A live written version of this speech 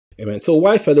Amen. So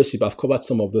why fellowship? I've covered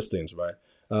some of those things, right?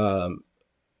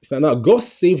 So now God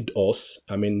saved us,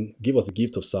 give us the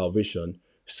gift of salvation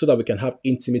so that we can have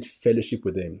intimate fellowship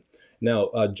with Him. Now,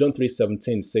 John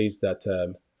 3:17 says that,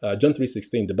 John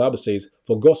 3:16, the Bible says,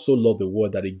 "For God so loved the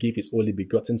world that He gave His only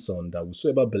begotten Son, that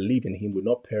whosoever believe in Him will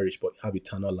not perish but have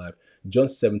eternal life." John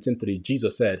 17:3,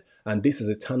 Jesus said, "And this is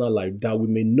eternal life, that we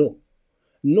may know."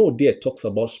 Know there talks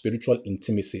about spiritual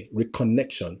intimacy,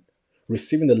 reconnection,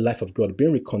 receiving the life of God,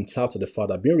 being reconciled to the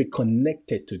Father, being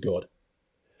reconnected to God.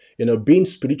 Being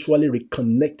spiritually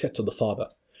reconnected to the Father.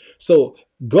 So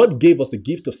God gave us the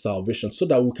gift of salvation so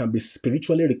that we can be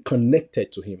spiritually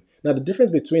reconnected to Him. Now, the difference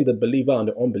between the believer and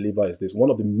the unbeliever is this. One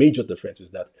of the major differences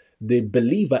is that the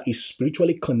believer is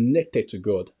spiritually connected to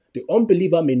God. The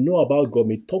unbeliever may know about God,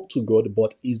 may talk to God,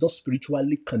 but is not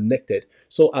spiritually connected.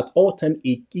 So at all times,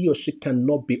 he or she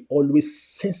cannot be always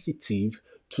sensitive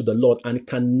to the Lord and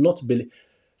cannot be.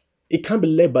 It can be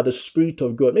led by the Spirit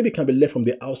of God. Maybe it can be led from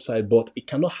the outside, but it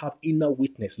cannot have inner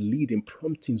witness, leading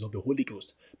promptings of the Holy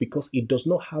Ghost because it does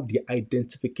not have the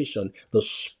identification, the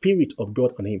Spirit of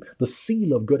God on him. The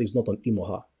seal of God is not on him or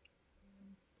her.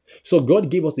 So God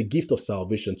gave us the gift of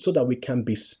salvation so that we can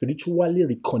be spiritually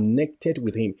reconnected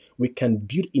with Him. We can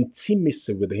build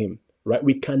intimacy with Him, right?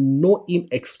 We can know Him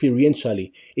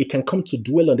experientially. It can come to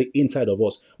dwell on the inside of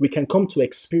us. We can come to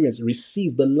experience,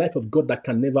 receive the life of God that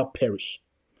can never perish.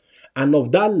 And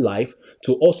of that life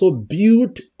to also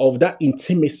build of that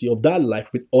intimacy of that life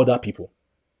with other people.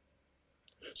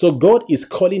 So God is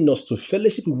calling us to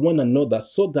fellowship with one another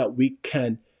so that we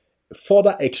can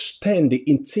further extend the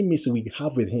intimacy we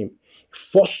have with Him,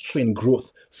 fostering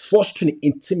growth, fostering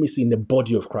intimacy in the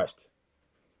body of Christ.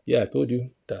 Yeah, I told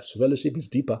you that fellowship is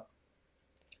deeper.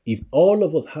 If all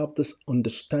of us have this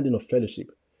understanding of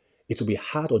fellowship, it will be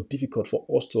hard or difficult for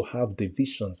us to have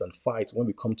divisions and fights when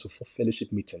we come to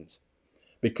fellowship meetings.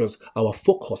 Because our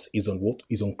focus is on what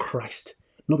is on Christ,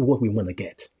 not what we want to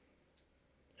get.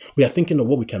 We are thinking of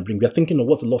what we can bring. We are thinking of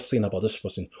what's the Lord saying about this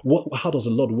person. How does the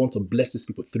Lord want to bless these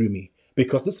people through me?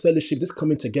 Because this fellowship, this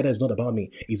coming together is not about me.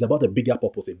 It's about a bigger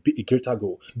purpose, a greater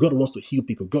goal. God wants to heal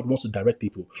people. God wants to direct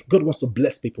people. God wants to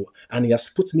bless people. And He has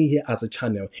put me here as a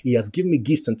channel. He has given me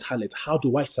gifts and talents. How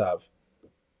do I serve?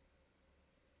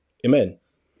 Amen.